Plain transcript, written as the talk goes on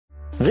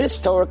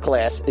This Torah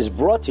class is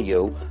brought to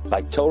you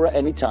by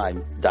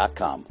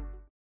TorahAnytime.com.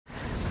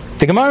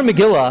 The Gemara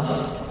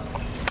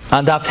Megillah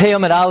on Daf Hey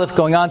Amud Aleph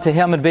going on to Hey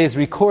Amud Beis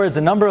records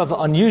a number of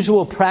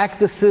unusual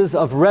practices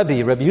of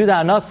Rabbi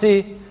Yehuda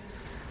Hanassi,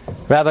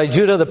 Rabbi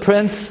Judah the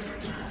Prince,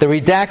 the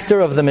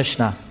redactor of the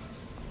Mishnah.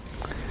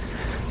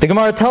 The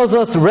Gemara tells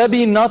us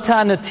Rabbi Nata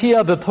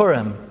Natia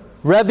B'Purim.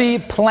 Rabbi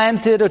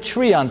planted a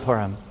tree on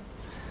Purim.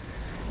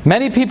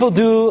 Many people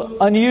do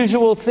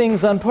unusual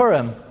things on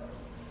Purim.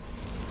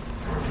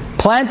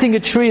 Planting a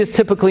tree is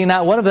typically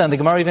not one of them. The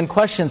Gemara even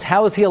questions,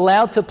 how is he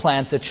allowed to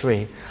plant a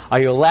tree? Are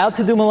you allowed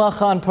to do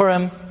malacha on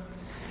Purim?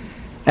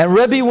 And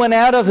Rebbe went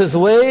out of his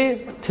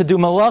way to do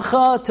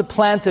malacha, to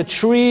plant a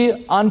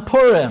tree on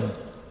Purim.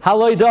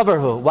 Haloi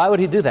davarhu. Why would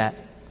he do that?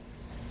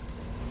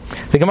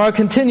 The Gemara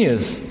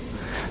continues,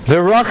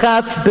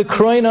 V'rachatz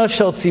b'kroina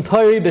shel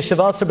tzipori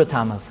b'shavasar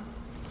b'tamaz.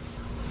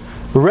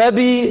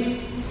 Rebbe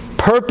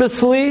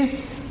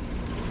purposely,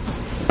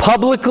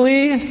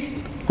 publicly,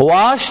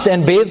 washed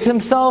and bathed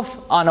himself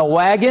on a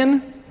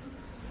wagon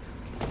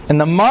in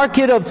the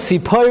market of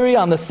Tzipori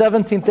on the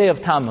 17th day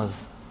of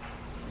Tammuz.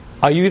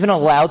 Are you even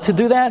allowed to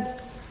do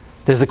that?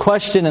 There's a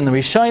question in the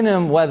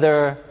Rishonim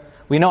whether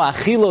we know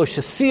Achilo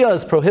Shasiya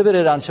is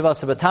prohibited on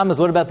Shavas Tammuz.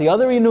 What about the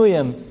other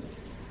Inuyim?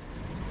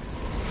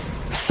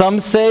 Some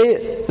say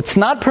it's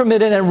not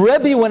permitted, and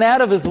Rebbe went out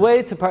of his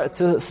way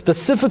to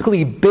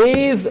specifically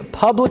bathe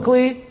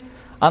publicly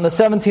on the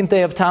 17th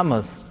day of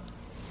Tammuz.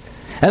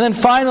 And then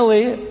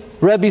finally,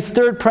 Rebbe's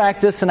third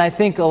practice, and I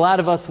think a lot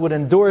of us would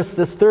endorse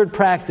this third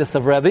practice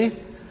of Rebbe,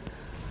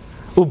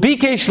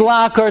 Ubikesh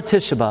la'akar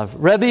Tisha B'Av.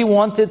 Rebbe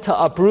wanted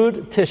to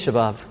uproot Tisha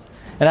B'Av.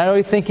 And I know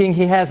you're thinking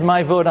he has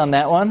my vote on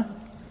that one.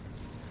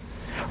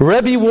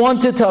 Rebbe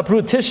wanted to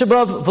uproot Tisha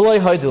B'Av, v'loi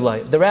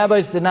haidulai. The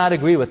rabbis did not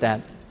agree with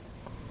that.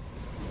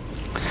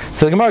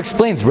 So the Gemara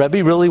explains,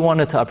 Rebbe really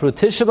wanted to uproot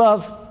Tisha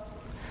B'Av.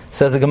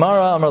 Says the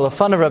Gemara, Amar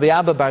Lafana Rabbi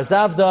Abba Bar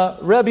Zavda,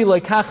 Rebbe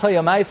loikacha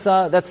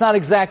yamaisa. That's not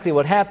exactly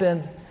what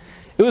happened.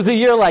 It was a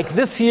year like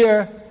this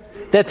year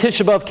that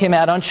Tisha B'Av came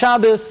out on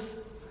Shabbos.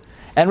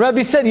 And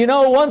Rebbe said,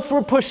 once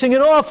we're pushing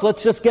it off,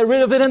 let's just get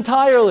rid of it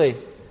entirely.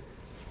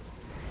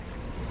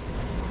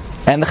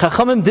 And the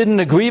Chachamim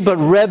didn't agree, but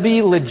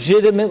Rebbe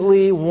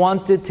legitimately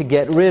wanted to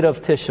get rid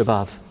of Tisha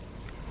B'Av.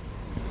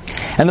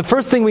 And the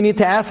first thing we need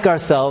to ask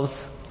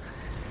ourselves,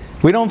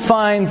 we don't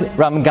find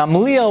Rabbi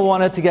Gamliel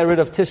wanted to get rid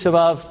of Tisha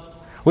B'Av.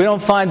 We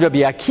don't find Rabbi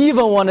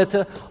Akiva wanted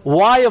to.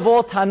 Why of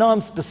all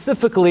Tanaim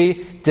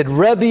specifically did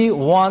Rebbe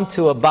want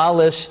to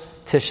abolish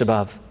Tisha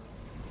B'Av?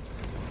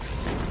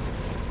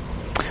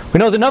 We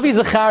know the Navi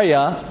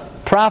Zechariah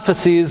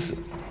prophesies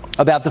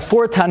about the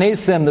 4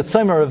 Tanesim, the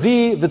Tzom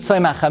HaRavi, the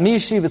Tzom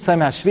HaChamishi, the Tzom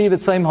HaShvi, the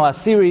Tzom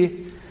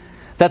HaAsiri,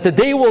 that the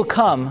day will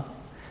come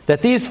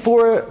that these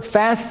 4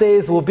 fast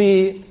days will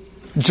be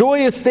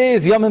joyous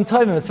days, Yomim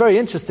Tovim. It's very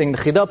interesting. The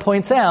Chidah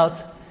points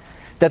out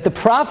that the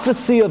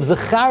prophecy of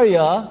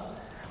Zechariah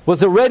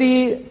was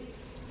already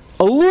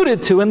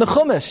alluded to in the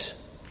Chumash.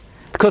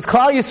 Because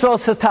Klal Yisrael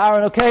says to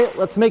Aaron, okay,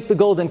 let's make the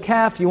golden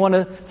calf. So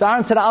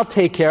Aaron said, I'll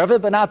take care of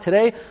it, but not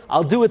today.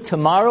 I'll do it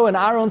tomorrow. And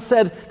Aaron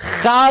said,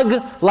 Chag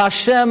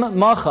Lashem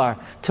Machar.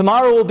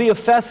 Tomorrow will be a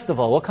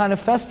festival. What kind of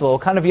festival?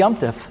 What kind of Yom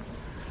Tif?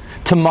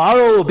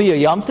 Tomorrow will be a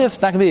Yom Tif? It's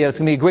going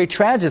to be a great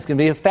tragedy. It's going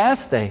to be a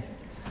fast day.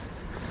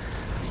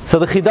 So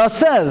the Chidah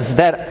says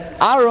that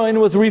Aaron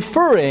was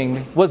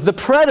the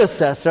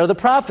predecessor of the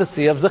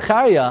prophecy of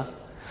Zechariah,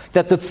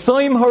 that the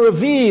Tzom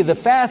HaRavi, the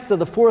fast of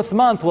the 4th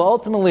month, will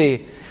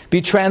ultimately be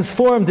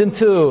transformed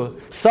into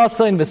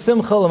Sasain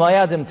V'Simcha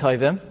L'Mayadim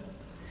Tovim.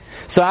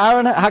 So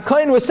Aaron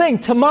HaKohen was saying,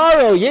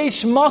 tomorrow,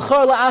 Yesh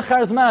Machar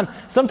La'achar Zman.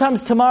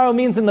 Sometimes tomorrow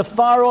means in the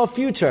far off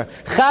future.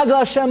 Chag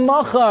Lashem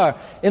Machar.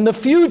 In the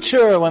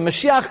future, when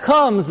Mashiach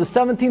comes, the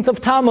 17th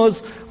of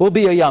Tammuz, will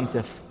be a Yom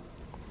Tif.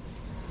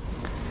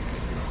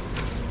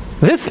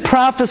 This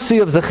prophecy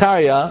of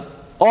Zechariah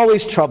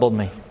always troubled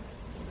me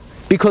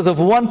because of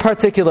one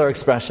particular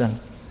expression.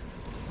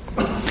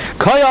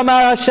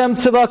 Koyamar Hashem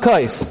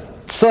Tzivakos,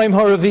 Tzom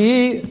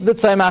HaRavi,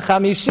 V'Tzom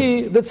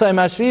HaChamishi, V'Tzom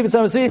HaShvi,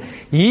 V'Tzom HaAsiri.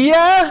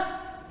 Yeah,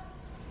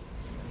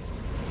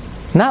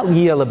 not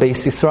Yeh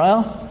LeBeis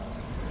Yisrael,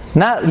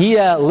 not Yeh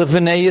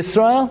LeVnei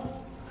Yisrael,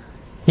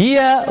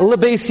 Yeh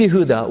LeBeis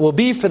Yehuda. Will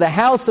be for the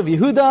house of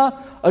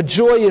Yehuda a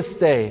joyous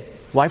day.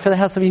 Why for the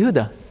house of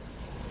Yehuda?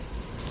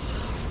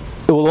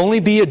 It will only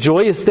be a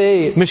joyous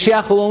day.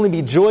 Mashiach will only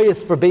be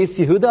joyous for Beis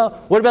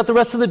Yehuda. What about the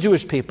rest of the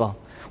Jewish people?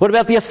 What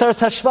about the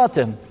Aseres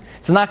HaShvatim?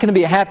 It's not going to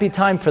be a happy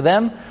time for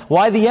them.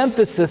 Why the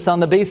emphasis on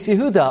the Beis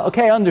Yehuda?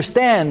 Okay, I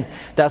understand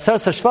that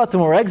Aseres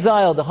HaShvatim were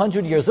exiled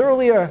 100 years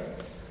earlier.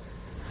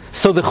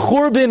 So the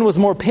Churban was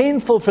more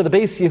painful for the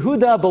Beis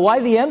Yehuda, but why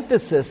the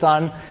emphasis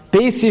on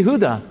Beis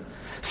Yehuda?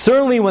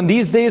 Certainly when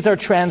these days are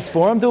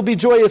transformed, it will be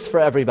joyous for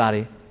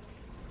everybody.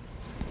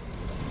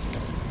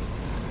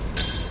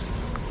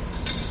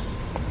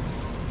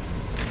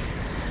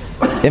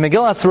 In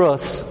Megillas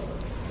Rus,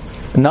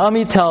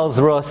 Naomi tells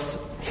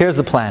Rus, here's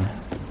the plan.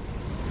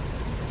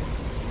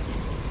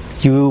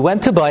 You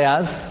went to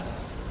Boaz,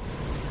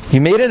 you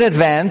made an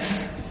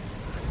advance,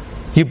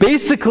 You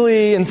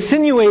basically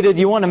insinuated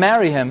you want to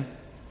marry him.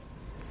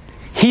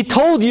 He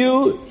told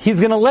you he's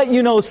going to let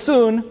you know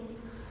soon,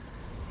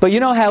 but you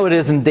know how it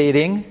is in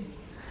dating.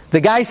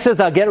 The guy says,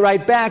 I'll get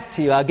right back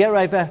to you, I'll get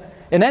right back.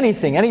 In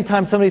anything,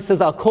 anytime somebody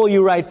says, I'll call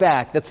you right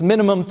back, that's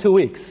minimum 2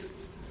 weeks.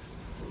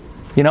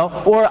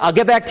 Or I'll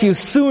get back to you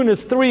soon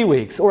as 3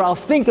 weeks, or I'll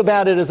think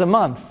about it as a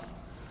month.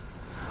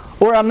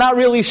 Or I'm not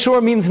really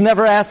sure means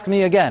never ask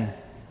me again.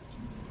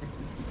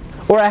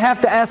 Or I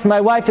have to ask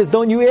my wife is,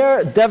 don't you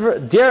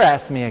dare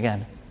ask me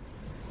again.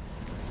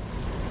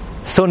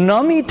 So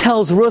Naomi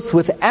tells Rus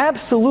with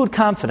absolute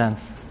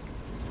confidence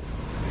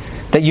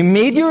that you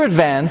made your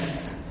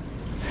advance,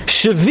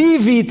 Shavi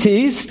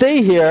viti,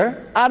 stay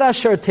here, ad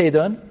asher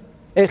tedon,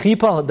 ech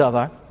yipal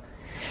hadavar,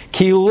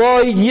 ki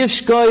lo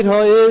yishkoid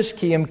ho'ish,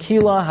 ki im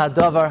kila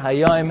hadavar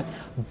hayom,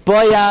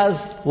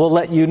 Boaz will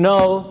let you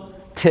know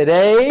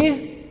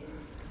today,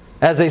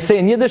 as they say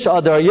in Yiddish,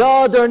 adar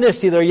ya, adar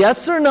nish, either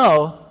yes or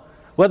no,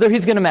 whether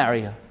he's going to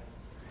marry you.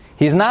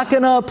 He's not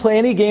going to play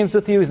any games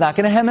with you. He's not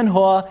going to hem and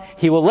haw.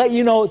 He will let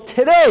you know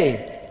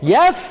today,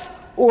 yes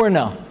or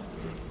no.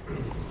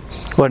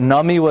 But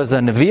Naomi was a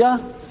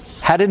Neviah.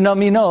 How did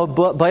Naomi know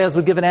Boaz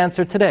would give an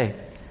answer today?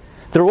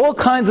 There are all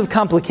kinds of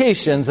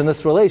complications in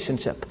this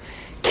relationship.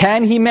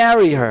 Can he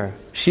marry her?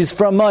 She's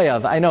from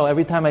Moav. I know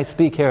every time I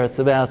speak here it's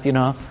about,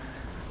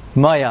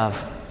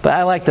 Moav. But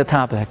I like the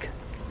topic.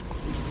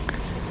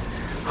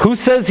 Who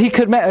says he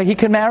could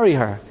marry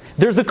her?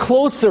 There's a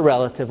closer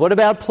relative. What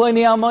about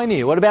Ploni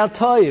Almoni? What about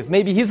Toiv?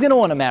 Maybe he's going to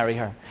want to marry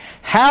her.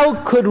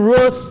 How could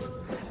Rus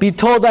be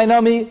told by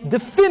Naomi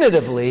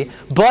definitively,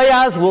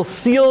 Boaz will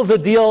seal the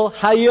deal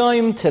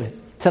Hayom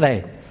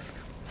today?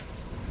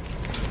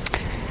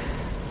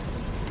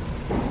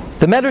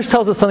 The Medrash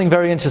tells us something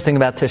very interesting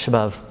about Tisha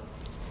B'Av.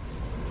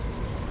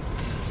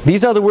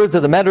 These are the words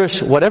of the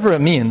Medrash, whatever it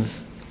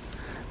means.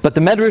 But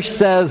the Medrash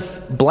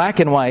says,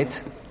 black and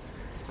white,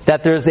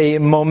 that there's a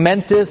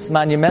momentous,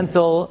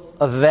 monumental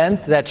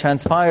event that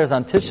transpires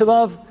on Tisha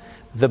B'Av,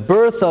 the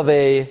birth of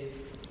a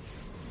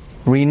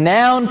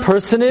renowned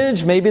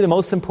personage, maybe the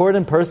most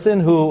important person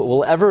who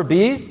will ever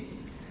be.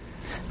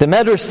 The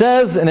Medrash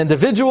says, an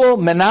individual,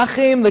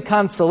 Menachem, the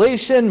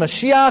consolation,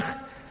 Mashiach,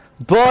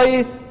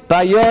 Boy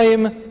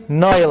Bayoim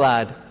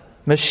Noilad.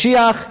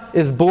 Mashiach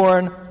is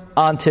born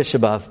on Tisha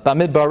B'Av.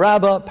 Bamidbar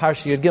Rabbah,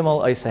 Parsha Yud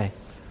Gimel, Oisei.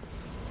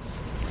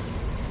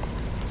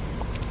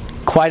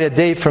 Quite a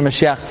day for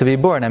Mashiach to be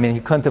born. I mean,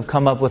 he couldn't have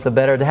come up with a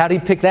better day. How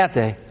did he pick that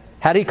day?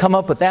 How did he come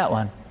up with that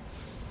one?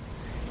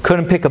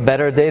 Couldn't pick a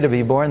better day to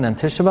be born than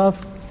Tisha B'Av?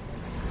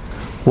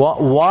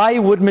 Why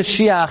would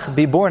Mashiach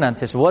be born on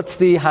Tisha B'Av? What's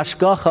the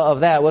hashgacha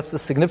of that? What's the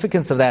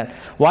significance of that?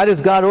 Why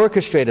does God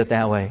orchestrate it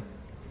that way?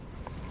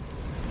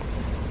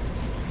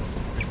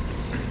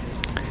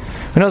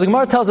 The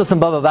Gemara tells us in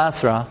Bava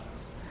Basra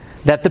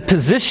that the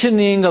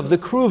positioning of the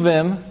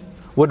Kruvim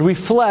would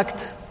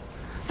reflect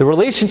the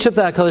relationship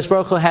that HaKadosh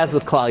Baruch Hu has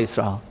with Klal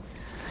Yisrael.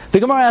 The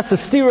Gemara asks a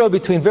stira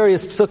between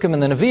various psukim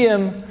and the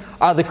Nevi'im.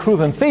 Are the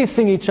Kruvim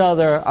facing each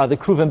other? Are the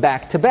Kruvim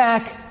back to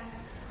back?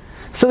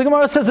 So the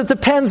Gemara says it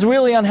depends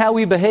really on how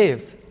we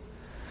behave.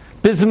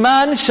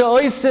 Bizman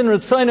sha'oisin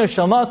ritzoino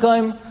shel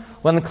makom,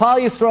 when the Klal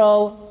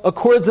Yisrael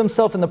accords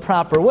himself in the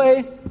proper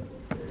way,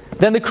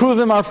 then the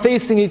Kruvim are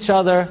facing each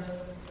other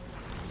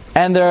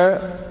and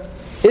they're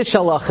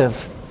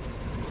ishalachiv,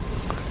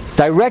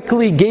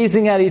 directly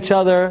gazing at each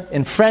other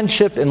in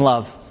friendship, in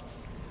love.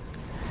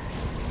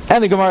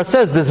 And the Gemara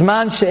says,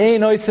 "Bizman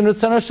she'ein oisin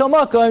ritzono shel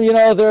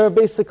makom." They're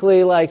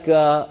basically like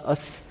a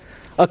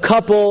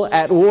couple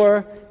at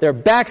war. Their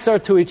backs are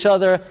to each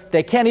other.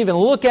 They can't even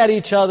look at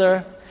each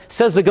other.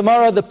 Says the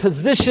Gemara, the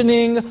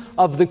positioning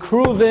of the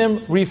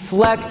Kruvim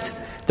reflect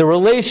the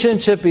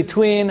relationship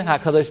between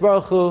HaKadosh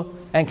Baruch Hu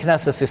and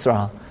Knesset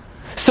Yisrael.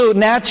 So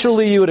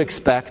naturally, you would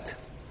expect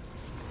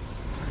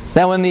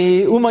that when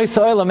the Umay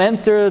Sa'olam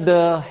entered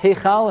the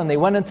Heichal and they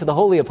went into the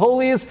Holy of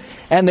Holies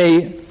and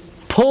they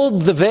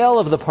pulled the veil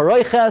of the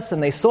Paroiches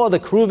and they saw the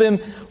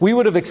Kruvim, we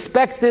would have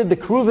expected the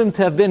Kruvim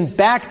to have been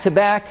back to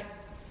back.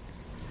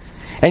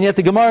 And yet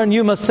the Gemara in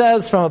Yuma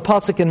says from a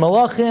pasuk in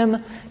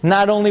Malachim,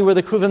 not only were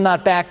the Kruvim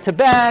not back to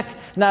back,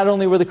 not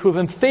only were the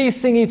Kruvim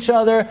facing each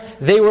other,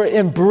 they were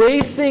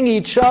embracing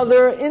each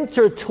other,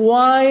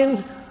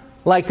 intertwined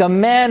like a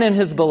man and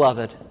his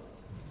beloved.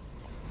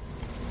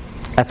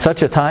 At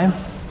such a time,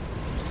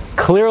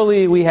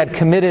 clearly we had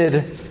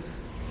committed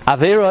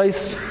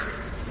Averos,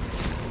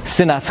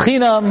 Sinas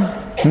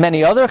Chinam,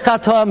 many other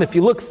Chatam. If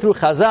you look through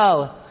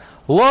Chazal,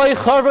 Loi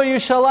Charva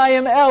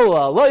Yushalayim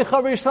Ella, Loi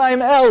Charva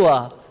Yushalayim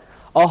Ella,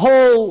 a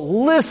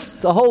whole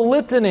list, a whole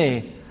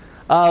litany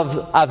of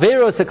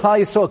Averos that Klal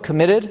Yisrael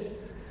committed.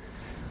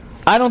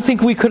 I don't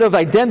think we could have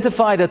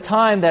identified a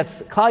time that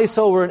Klal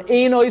Yisrael were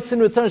in Ein Oisin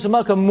Ritzono Shel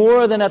Makom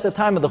more than at the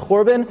time of the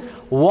Churban.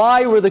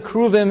 Why were the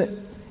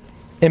Kruvim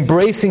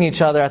embracing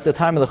each other at the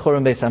time of the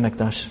Churban Beis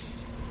HaMikdash?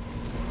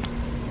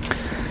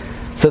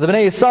 So the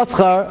Bnei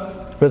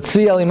Yissaschar, Rav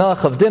Tzvi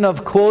Elimelech of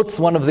Dinov, quotes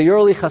one of the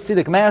early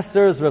Hasidic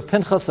masters, Rav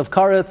Pinchas of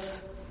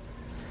Karetz,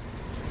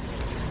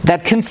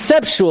 that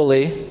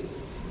conceptually,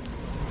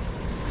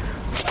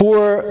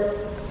 for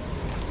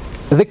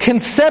the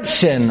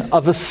conception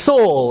of a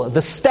soul,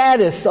 the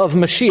status of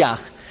Mashiach,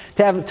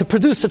 to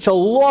produce such a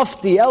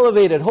lofty,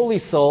 elevated, holy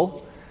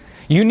soul,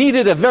 you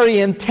needed a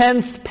very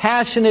intense,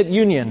 passionate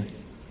union.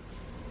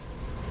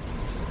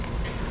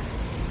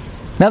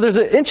 Now there's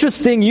an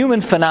interesting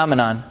human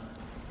phenomenon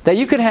that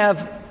you could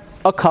have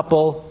a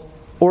couple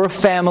or a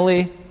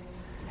family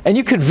and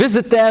you could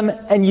visit them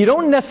and you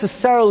don't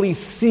necessarily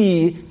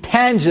see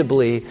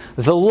tangibly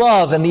the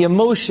love and the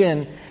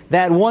emotion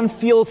that one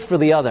feels for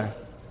the other.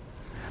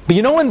 But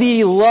you know when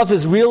the love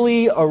is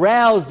really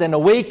aroused and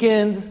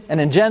awakened and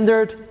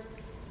engendered?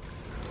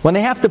 When they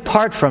have to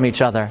part from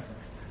each other.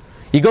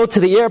 You go to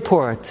the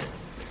airport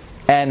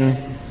and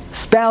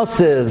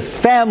spouses,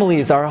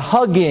 families are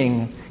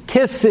hugging,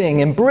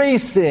 kissing,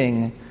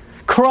 embracing,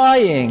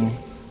 crying.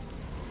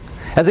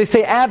 As they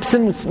say,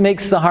 absence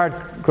makes the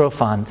heart grow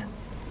fond.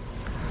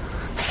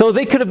 So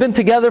they could have been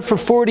together for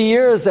 40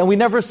 years and we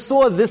never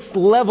saw this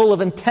level of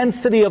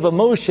intensity of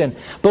emotion.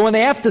 But when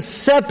they have to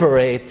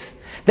separate,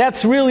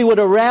 that's really what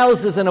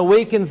arouses and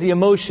awakens the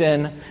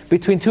emotion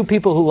between two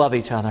people who love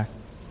each other.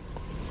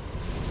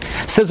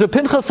 Says Reb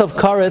Pinchas of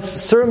Karetz,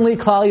 certainly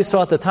Klal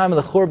Yisrael at the time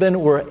of the Churban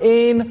were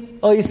ein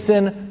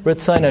oisin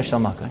ritzonei shel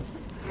Malkei.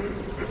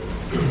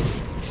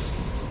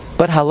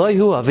 But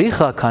haloihu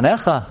avicha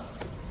kanecha,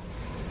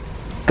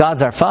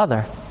 God's our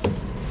Father.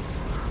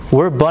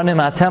 We're banim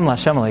atem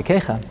l'Hashem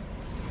Elokeichem.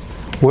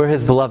 We're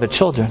His beloved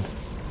children.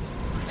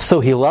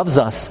 So He loves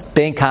us,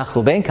 ben kach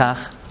uben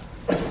kach.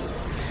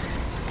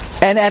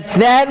 And at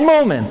that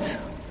moment,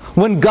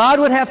 when God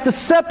would have to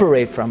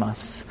separate from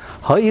us,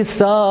 where the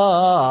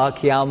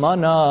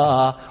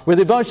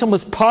Rebbe Shalom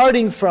was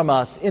parting from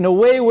us in a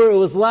way where it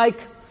was like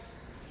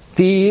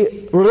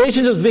the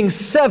relationship was being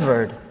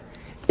severed,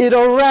 it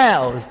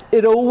aroused,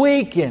 it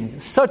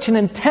awakened such an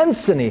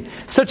intensity,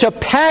 such a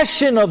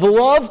passion of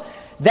love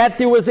that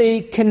there was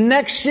a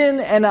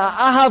connection and a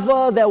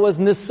ahava that was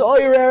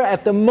nisoirer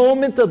at the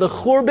moment of the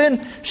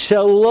Churban,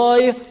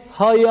 sheloi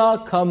haya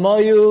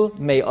kamayu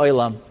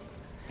me'olam.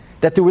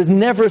 That there was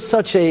never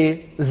such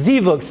a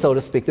zivug, so to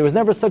speak. There was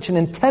never such an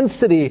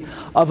intensity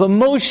of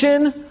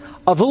emotion,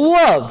 of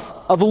love,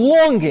 of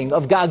longing,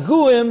 of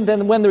gaguim,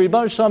 than when the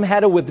Rebbe Shalom had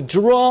to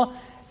withdraw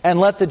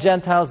and let the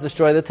Gentiles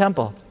destroy the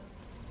temple.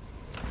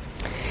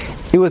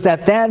 It was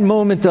at that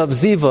moment of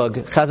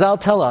zivug, Chazal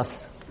tell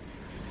us,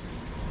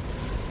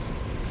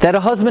 that a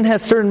husband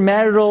has certain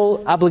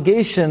marital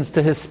obligations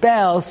to his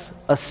spouse,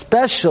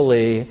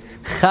 especially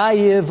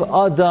chayiv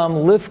adam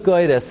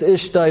lifgoid es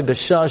ishtay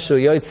b'shashu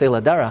yotzei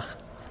ladarach.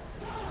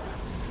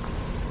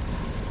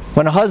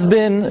 When a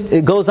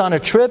husband goes on a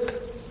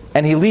trip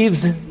and he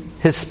leaves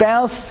his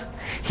spouse,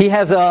 he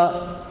has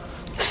a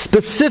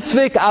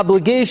specific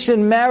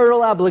obligation,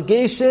 marital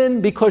obligation,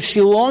 because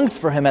she longs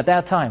for him at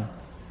that time.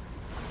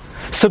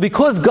 So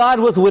because God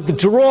was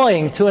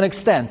withdrawing to an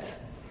extent,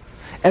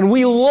 and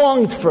we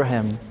longed for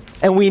Him,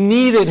 and we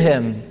needed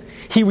Him,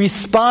 He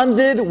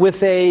responded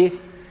with a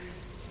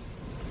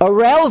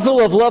arousal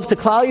of love to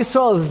Klal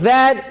Yisrael.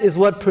 That is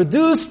what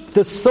produced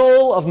the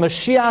soul of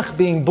Mashiach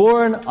being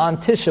born on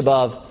Tisha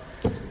B'Av,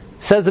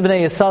 says the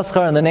Bnei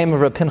Yissaschar in the name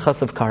of Reb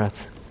Pinchas of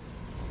Karetz.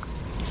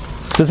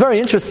 So it's very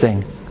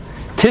interesting.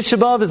 Tisha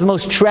B'Av is the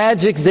most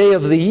tragic day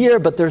of the year,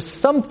 but there's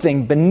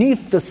something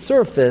beneath the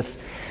surface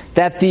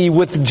that the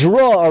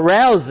withdrawal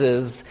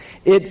arouses.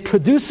 It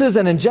produces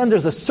and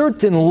engenders a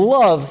certain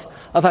love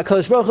of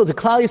HaKadosh Baruch Hu to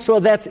Klal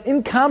Yisrael that's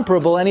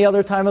incomparable any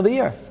other time of the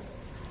year.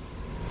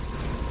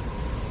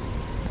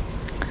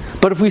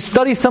 But if we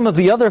study some of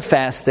the other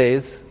fast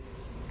days,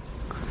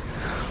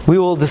 we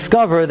will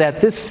discover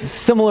that this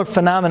similar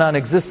phenomenon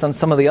exists on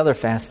some of the other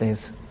fast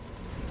days.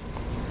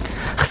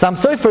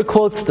 Chassam Sofer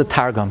quotes the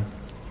Targum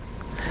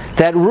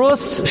that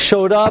Rus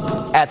showed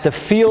up at the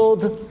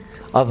field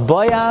of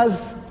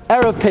Boaz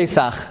Erev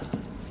Pesach.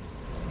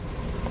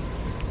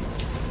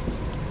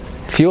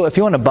 If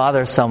you want to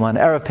bother someone,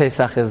 Erev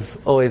Pesach is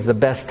always the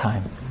best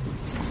time.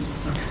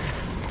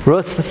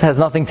 Rus has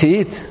nothing to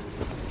eat.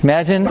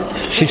 Imagine,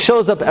 she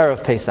shows up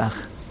Erev Pesach.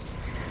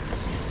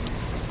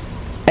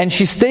 And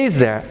she stays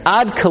there.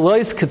 Ad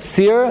kalois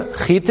katsir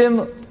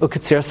chitim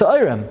ukatsir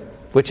sa'orim,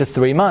 which is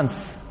 3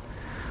 months.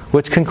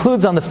 Which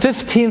concludes on the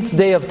 15th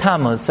day of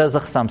Tammuz, says the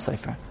Chassam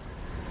Sofer.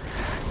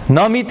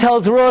 Nami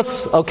tells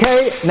Rus,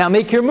 okay, now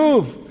make your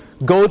move.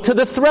 Go to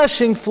the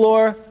threshing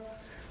floor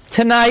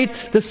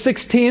tonight, the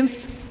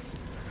 16th.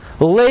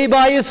 Lay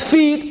by his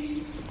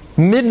feet,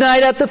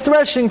 midnight at the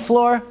threshing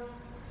floor,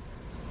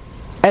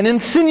 and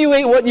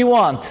insinuate what you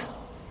want.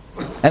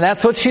 And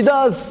that's what she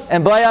does.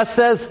 And Boaz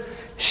says,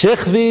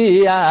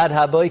 Shechvi ad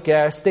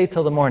haboiker, stay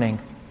till the morning.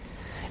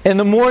 In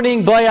the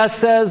morning, Boaz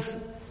says,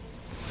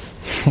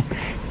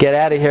 get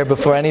out of here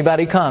before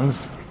anybody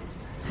comes.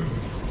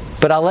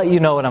 But I'll let you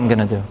know what I'm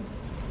going to do.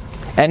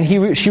 And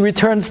she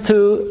returns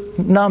to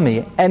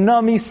Nami. And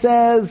Nami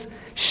says,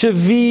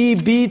 Shavi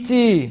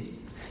biti,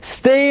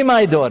 stay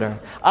my daughter.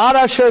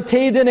 Ara sher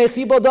teiden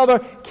echibo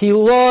davar, ki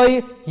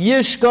loy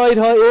yishgoid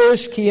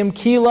ha'ish, ki im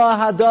kila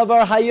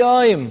hadavar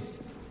hayoim.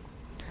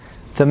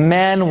 the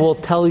man will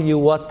tell you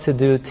what to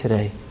do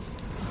today.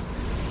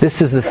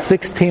 This is the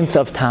 16th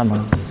of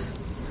Tammuz.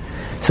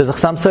 Says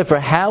Chassam Sofer,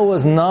 how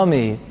was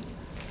Naomi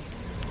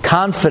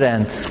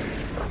confident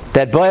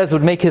that Boaz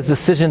would make his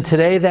decision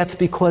today? That's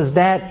because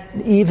that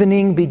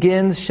evening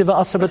begins Shiva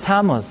Asar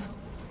B'Tammuz.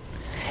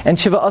 And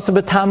Shiva Asar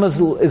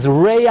B'Tammuz is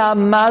Reya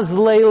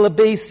Mazle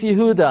Lebeis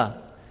Yehuda.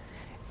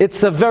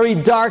 It's a very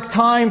dark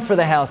time for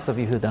the house of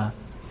Yehuda.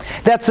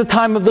 That's the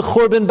time of the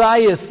Churban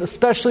Bayis,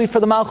 especially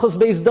for the Malchus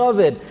Beis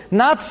David.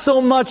 Not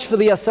so much for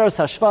the Aseres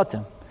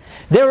HaShvatim.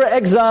 They were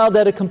exiled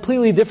at a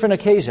completely different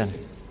occasion.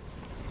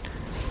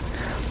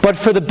 But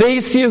for the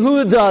Beis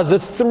Yehuda, the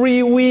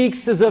 3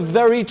 weeks is a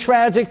very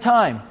tragic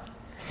time.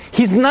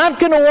 He's not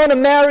going to want to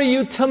marry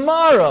you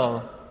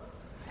tomorrow.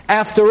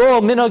 After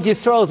all, Minhag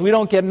Yisrael is we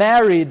don't get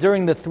married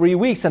during the 3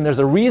 weeks, and there's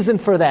a reason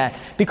for that.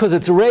 Because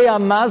it's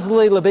Reya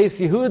Mazle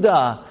Lebeis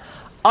Yehuda.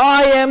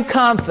 I am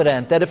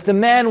confident that if the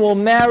man will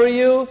marry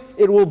you,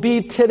 it will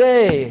be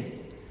today.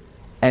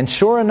 And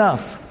sure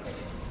enough,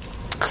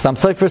 Chassam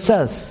Sofer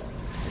says,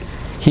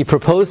 he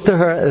proposed to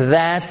her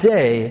that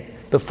day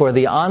before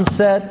the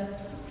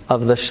onset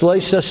of the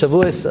Shloisha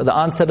Shavuos, the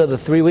onset of the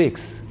 3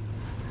 weeks.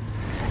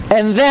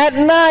 And that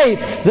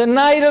night, the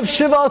night of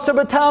Shiva Asar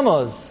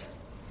B'Tammuz,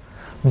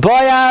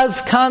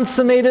 Boaz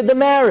consummated the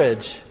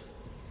marriage.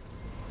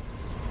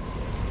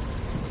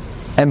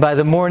 And by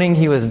the morning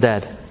he was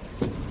dead.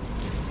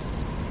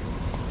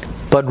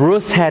 But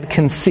Rus had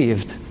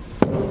conceived.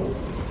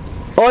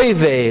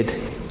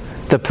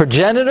 Oived, the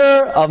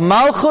progenitor of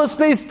Malchus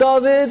Beis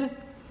David,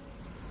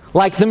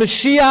 like the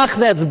Mashiach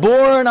that's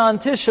born on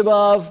Tisha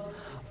B'Av,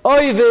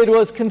 Oived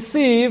was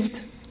conceived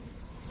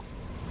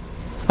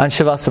on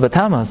Shiva Asar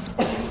B'Tammuz.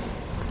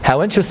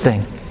 How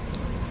interesting.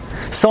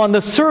 So on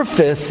the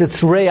surface,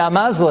 it's Reya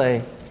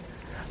Mazle.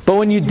 But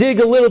when you dig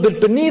a little bit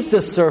beneath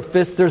the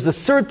surface, there's a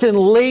certain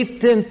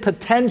latent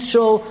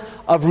potential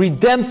of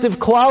redemptive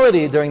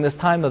quality during this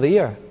time of the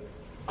year.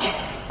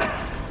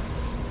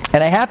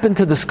 And I happen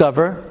to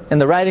discover in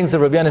the writings of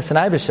Rabbi Yonasan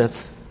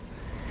Eibeshitz,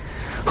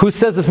 who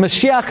says if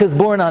Mashiach is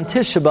born on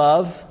Tisha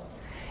B'Av,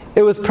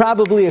 it was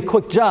probably a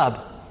quick job,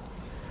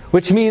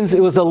 which means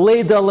it was a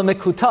Leida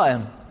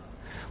Lemekutayim,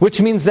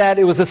 which means that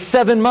it was a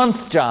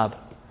 7-month job,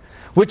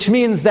 which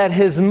means that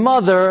his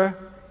mother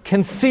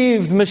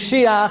conceived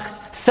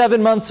Mashiach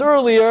 7 months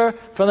earlier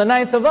from the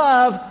 9th of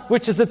Av,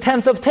 which is the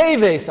 10th of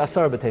Teves,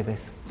 Asar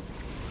B'Teves.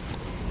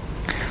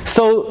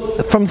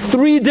 So, from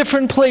 3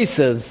 different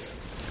places,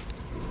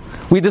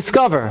 we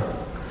discover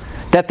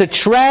that the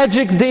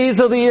tragic days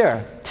of the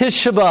year,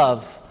 Tisha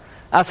B'Av,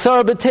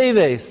 Asar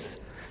B'Teves,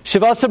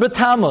 Shiva Asar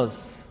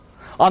B'Tammuz,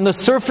 on the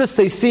surface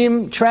they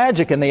seem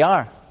tragic, and they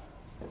are.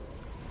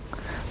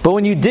 But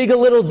when you dig a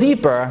little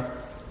deeper,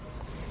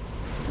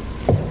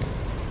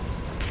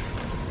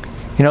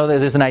 you know,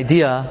 there's an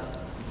idea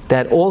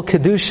that all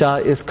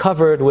Kedusha is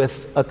covered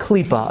with a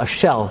klipa, a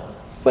shell,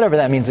 whatever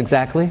that means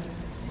exactly.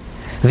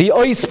 The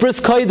Ois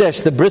Bris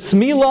Kodesh, the Bris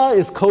Milah,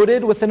 is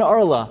coated with an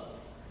arla.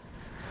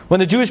 When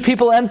the Jewish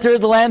people entered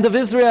the land of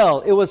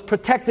Israel, it was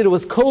protected, it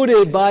was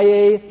coated by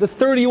the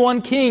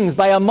 31 kings,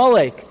 by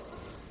Amalek.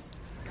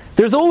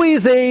 There's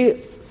always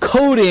a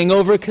coating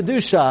over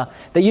Kedusha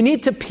that you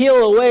need to peel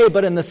away,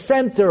 but in the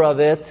center of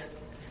it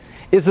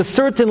is a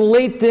certain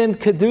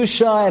latent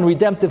Kedusha and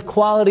redemptive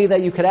quality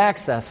that you could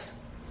access.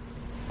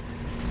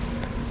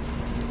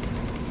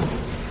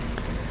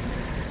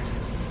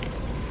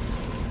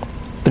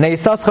 Bnei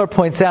Yissaschar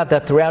points out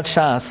that throughout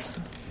Shas,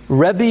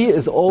 Rebbe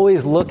is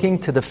always looking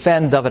to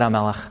defend David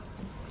HaMelech.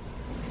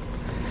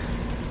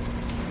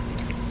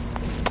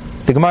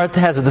 The Gemara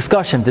has a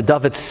discussion. Did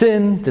David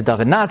sin? Did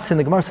David not sin?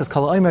 The Gemara says,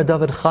 Kol Omer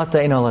David chata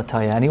eino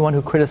lataya. Anyone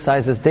who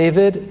criticizes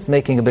David is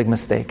making a big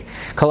mistake.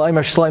 Kol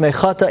Omer Shloimeh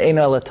chata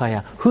eino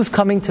lataya. Who's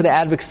coming to the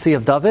advocacy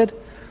of David?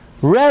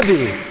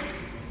 Rebbe.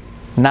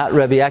 Not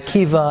Rebbe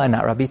Akiva and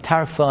not Rabbi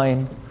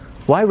Tarfain.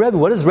 Why Rebbe?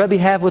 What does Rebbe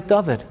have with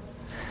David?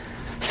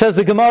 Says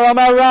the Gemara,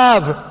 Amar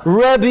Rav,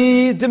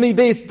 Rebbe demi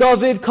beis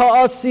David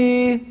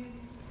ka'asi.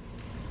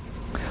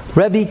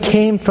 Rebbe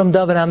came from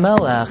David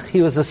HaMelech.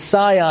 He was a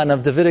scion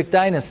of Davidic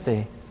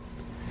dynasty.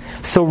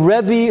 So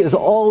Rebbe is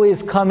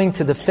always coming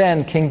to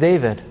defend King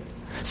David.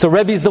 So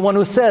Rebbe is the one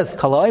who says,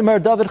 Kol Omer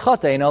David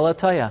chata eino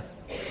lataya.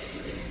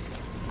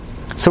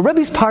 So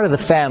Rebbe's part of the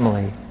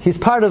family. He's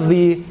part of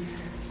the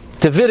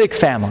Davidic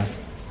family.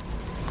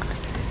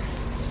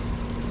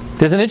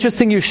 There's an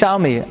interesting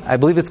Yerushalmi, I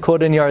believe it's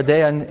quoted in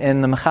Yardei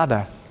in the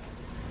Mechaber.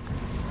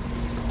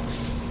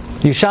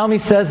 Yerushalmi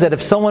says that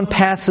if someone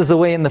passes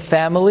away in the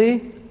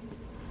family,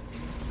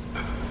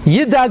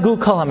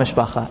 Yidagu kol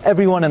hamishpacha,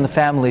 everyone in the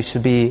family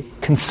should be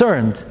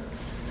concerned.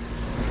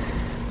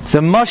 The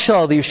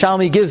mashal the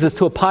Yerushalmi gives is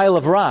to a pile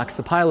of rocks,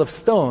 a pile of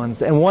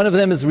stones, and one of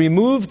them is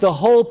removed, the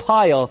whole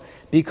pile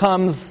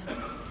becomes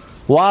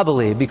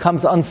wobbly,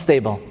 becomes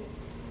unstable.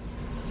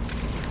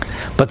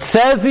 But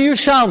says the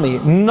Yerushalmi,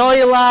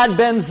 Noilad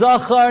ben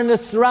Zachar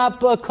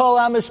nisrapa kol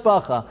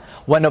hamishpacha.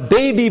 When a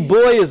baby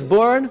boy is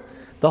born,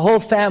 the whole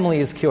family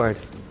is cured.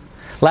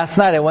 Last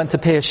night I went to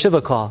pay a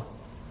Shiva call.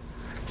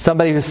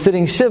 Somebody who's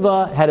sitting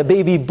Shiva had a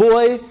baby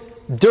boy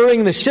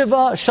during the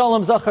Shiva,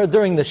 Shalom Zachar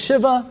during the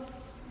Shiva.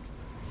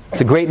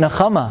 It's a great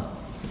Nechama.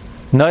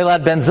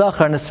 Noilad ben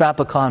Zachar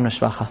Nisrapa Khan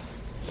Mishvacha.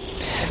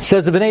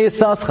 Says the Bnei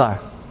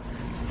Yissaschar,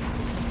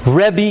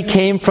 Rebbe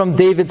came from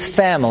David's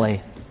family.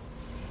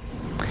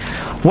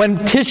 When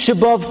Tisha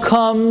B'Av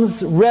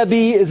comes,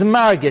 Rebbe is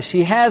margish.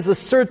 He has a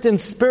certain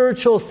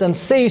spiritual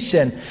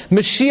sensation.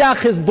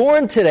 Mashiach is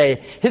born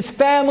today. His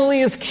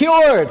family is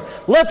cured.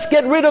 Let's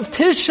get rid of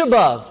Tisha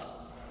B'Av.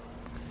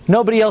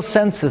 Nobody else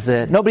senses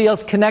it. Nobody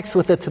else connects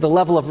with it to the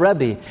level of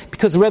Rebbe,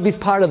 because Rebbe's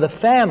part of the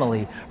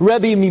family.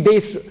 Rebbe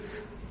mibeis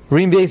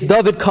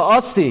David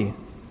Ka'asi.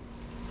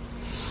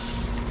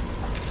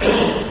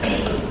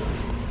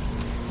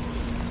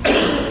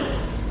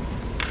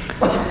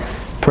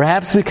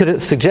 Perhaps we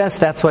could suggest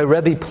that's why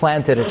Rebbe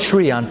planted a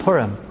tree on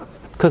Purim.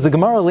 Because the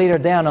Gemara later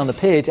down on the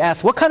page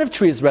asks, what kind of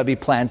tree is Rebbe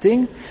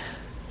planting?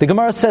 The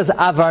Gemara says,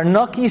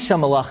 Avarnaki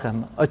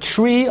Shamalachem, a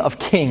tree of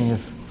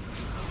kings.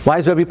 Why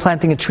is Rebbe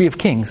planting a tree of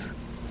kings?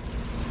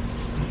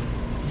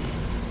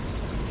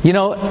 You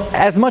know,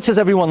 as much as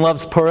everyone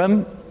loves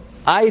Purim,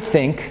 I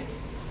think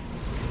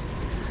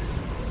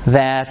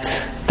that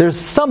there's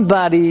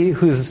somebody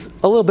who's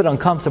a little bit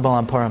uncomfortable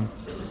on Purim.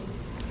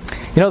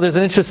 You know, there's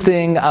an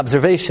interesting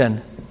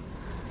observation.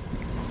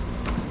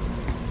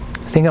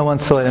 I think I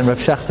once saw it in Rav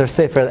Shachter's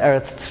Sefer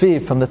Eretz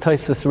Tzvi from the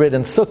Tosfos Rid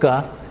in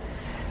Sukkah,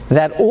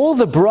 that all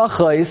the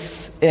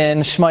brachos in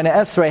Shemona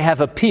Esrei have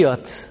a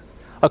piyut,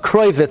 a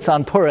kroivitz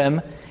on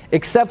Purim,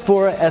 except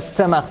for as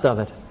Tzemach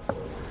David.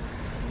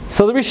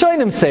 So the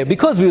Rishonim say,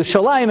 because we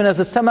Yerushalayim and as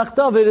a Tzemach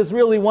David is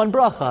really one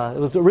bracha. It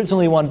was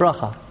originally one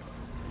bracha.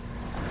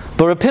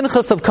 But Rav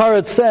Pinchas of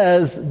Karet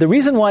says, the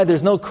reason why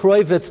there's no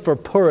kroivitz for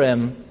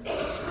Purim,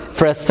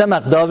 for as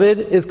Tzemach David,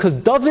 is because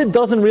David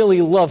doesn't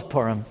really love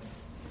Purim.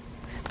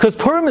 Because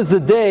Purim is the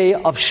day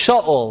of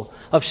Shaul,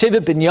 of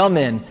Shevet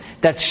Binyamin,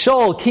 that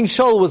King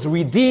Shaul was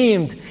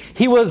redeemed.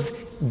 He was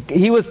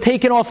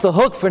taken off the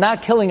hook for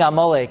not killing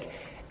Amalek.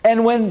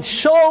 And when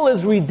Shaul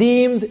is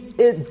redeemed,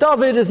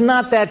 David is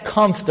not that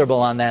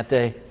comfortable on that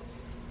day.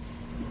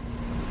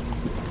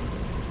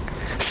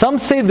 Some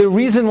say the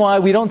reason why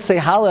we don't say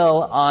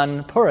Hallel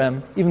on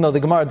Purim, even though the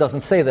Gemara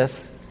doesn't say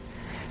this,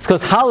 is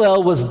because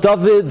Hallel was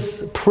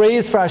David's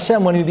praise for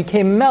Hashem when he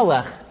became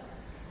Melech.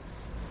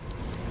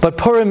 But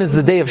Purim is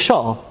the day of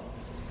Shaul.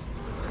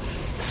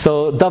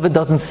 So David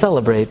doesn't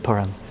celebrate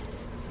Purim.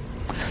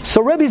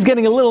 So Rebbe's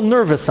getting a little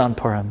nervous on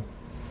Purim.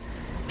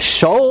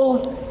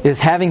 Shaul is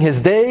having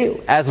his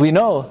day, as we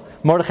know.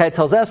 Mordechai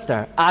tells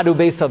Esther, Adu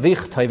beis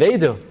avich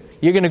toivedu.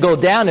 You're going to go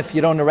down if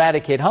you don't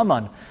eradicate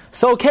Haman.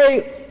 So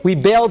okay, we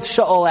bailed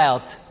Shaul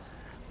out.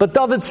 But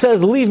David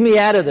says, leave me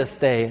out of this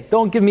day.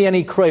 Don't give me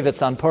any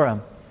kroivitz on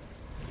Purim.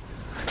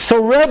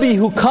 So Rebbe,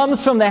 who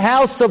comes from the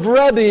house of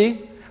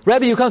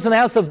Rebbe who comes from the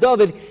house of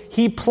David,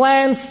 he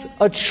plants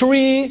a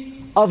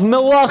tree of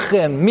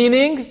melachim,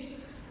 meaning,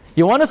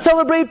 you want to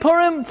celebrate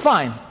Purim?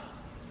 Fine.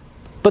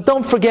 But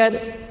don't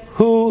forget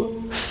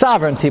who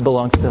sovereignty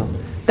belongs to.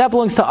 That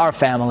belongs to our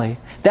family.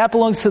 That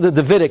belongs to the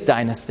Davidic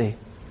dynasty.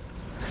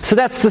 So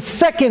that's the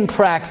second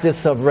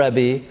practice of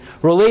Rebbe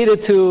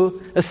related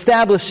to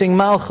establishing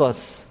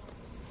Malchus.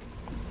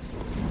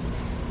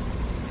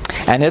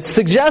 And it's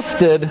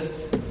suggested,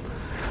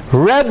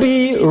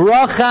 Rebbe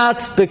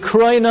rachatz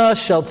bekroina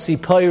shel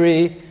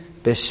tzipori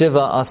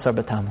b'shiva asar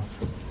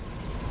b'tammuz.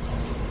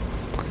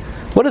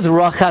 What does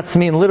rachatz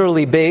mean?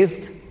 Literally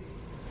bathed.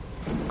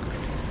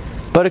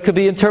 But it could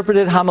be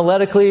interpreted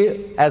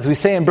homiletically, as we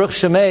say in Bruch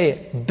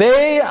Shemay,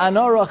 Bei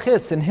anor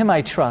rachitz, in him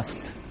I trust.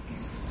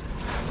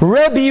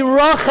 Rebbe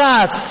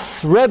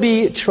rachatz,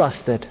 Rebbe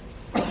trusted.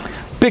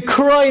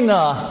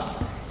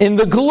 Bekroina, in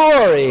the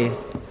glory,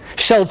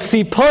 shel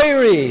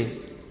tzipori.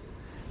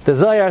 The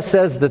Zohar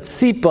says that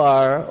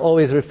Tzipar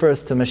always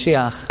refers to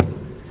Mashiach.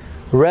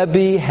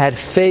 Rebbe had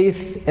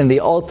faith in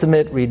the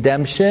ultimate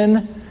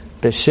redemption,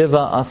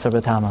 B'Shiva Asar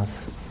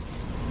B'Tammuz.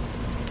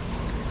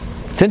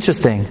 It's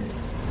interesting.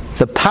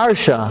 The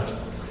parsha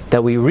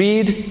that we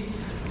read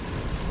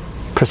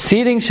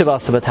preceding Shiva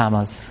Asar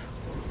B'Tammuz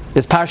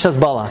is Parshas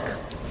Balak.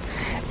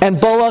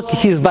 And Balak,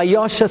 he's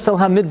Bayoshes El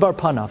Hamidbar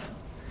Panav.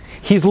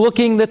 He's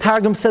looking, the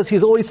Targum says,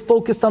 he's always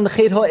focused on the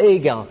Chet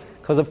HaEgel.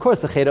 Because of course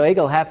the Chet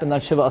HaEgel happened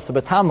on Shiva Asar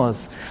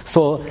B'Tammuz.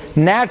 So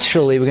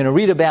naturally we're going to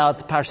read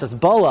about Parshas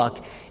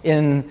Balak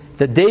in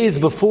the days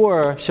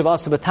before Shiva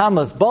Asar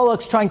B'Tammuz.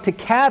 Balak's trying to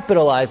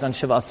capitalize on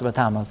Shiva Asar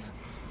B'Tammuz.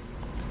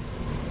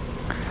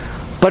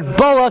 But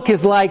Balak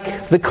is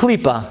like the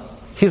Klippa.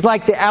 He's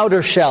like the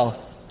outer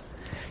shell.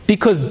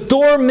 Because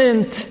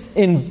dormant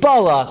in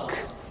Balak,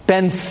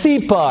 Ben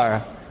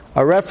Sipar,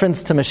 a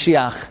reference to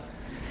Mashiach,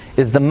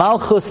 is the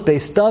Malchus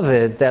Beis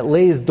David that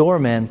lays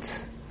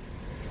dormant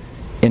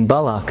in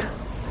Balak.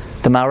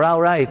 The Maharal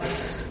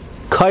writes,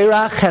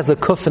 Kairach has a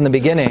kuf in the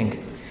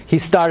beginning. He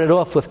started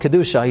off with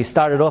Kedusha. He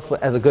started off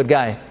as a good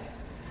guy.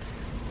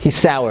 He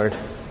soured.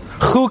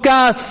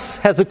 Chukas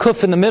has a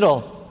kuf in the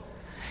middle.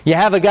 You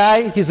have a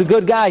guy, he's a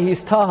good guy,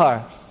 he's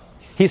tahar.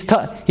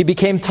 He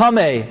became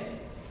tameh.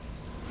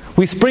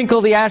 We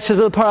sprinkle the ashes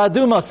of the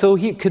paraduma, so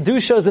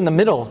Kedusha is in the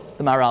middle,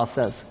 the Maharal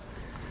says.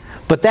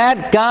 But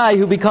that guy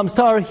who becomes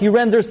tar, he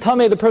renders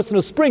tameh the person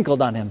who sprinkled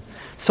on him.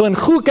 So in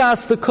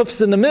Chukas, the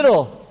kuf's in the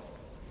middle.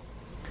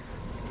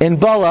 In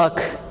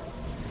Balak,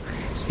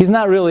 he's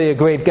not really a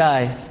great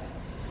guy.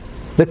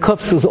 The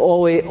kuf's is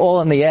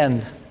all in the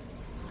end.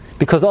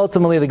 Because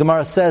ultimately the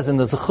Gemara says in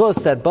the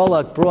Zechus that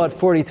Balak brought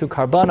 42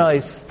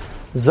 karbanos,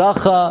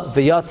 Zacha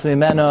v'yatz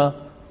mimena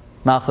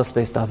malchus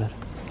beis David.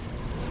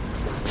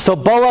 So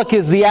Balak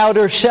is the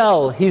outer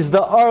shell, he's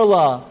the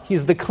arla,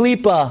 he's the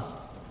klipa.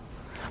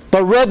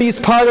 But Rebbe's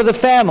part of the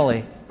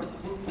family.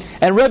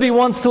 And Rebbe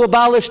wants to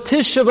abolish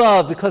Tisha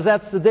B'Av because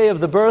that's the day of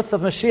the birth of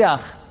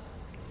Mashiach.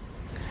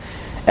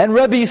 And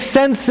Rebbe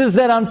senses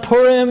that on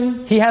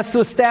Purim he has to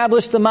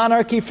establish the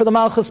monarchy for the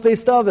Malchus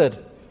Beis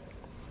David.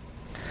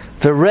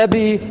 The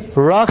Rebbe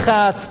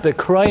rachatz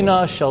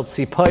bekroina shel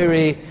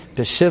tzipori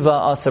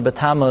b'shiva asar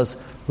b'Tammuz.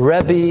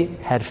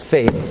 Rebbe had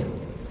faith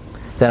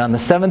that on the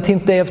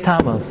 17th day of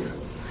Tammuz,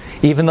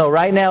 even though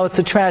right now it's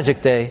a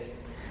tragic day,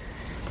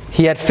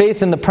 he had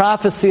faith in the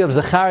prophecy of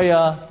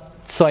Zechariah,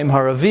 Tzoim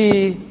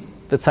Haravi,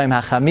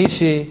 V'Tzoim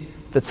HaChamishi,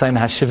 V'Tzoim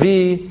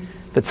HaShvi,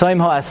 V'Tzoim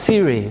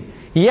HaAsiri.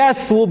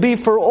 Yes, will be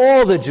for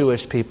all the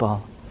Jewish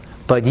people,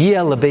 but Yeh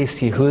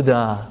LeBeis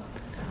Yehuda,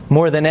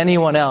 more than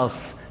anyone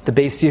else, the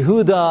Beis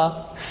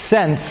Yehuda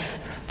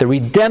sense the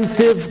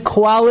redemptive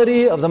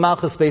quality of the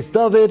Malchus Beis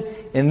David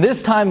in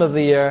this time of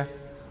the year,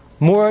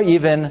 more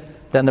even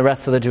than the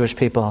rest of the Jewish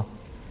people.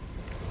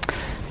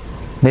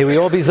 May we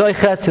all be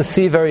zoichet to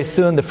see very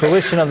soon the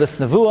fruition of this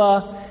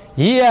nevuah.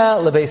 Yeh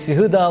LeBeis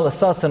Yehuda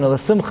l'sasan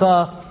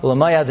u'lesimcha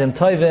u'l'mayadim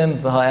toivim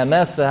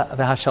v'ha'emes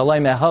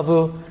v'ha'shalom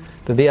ehavu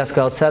b'bias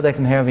kol tzedek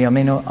meher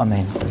v'yaminu.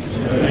 Amen.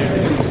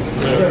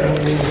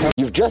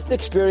 You've just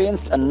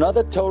experienced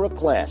another Torah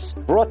class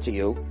brought to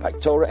you by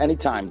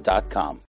TorahAnytime.com.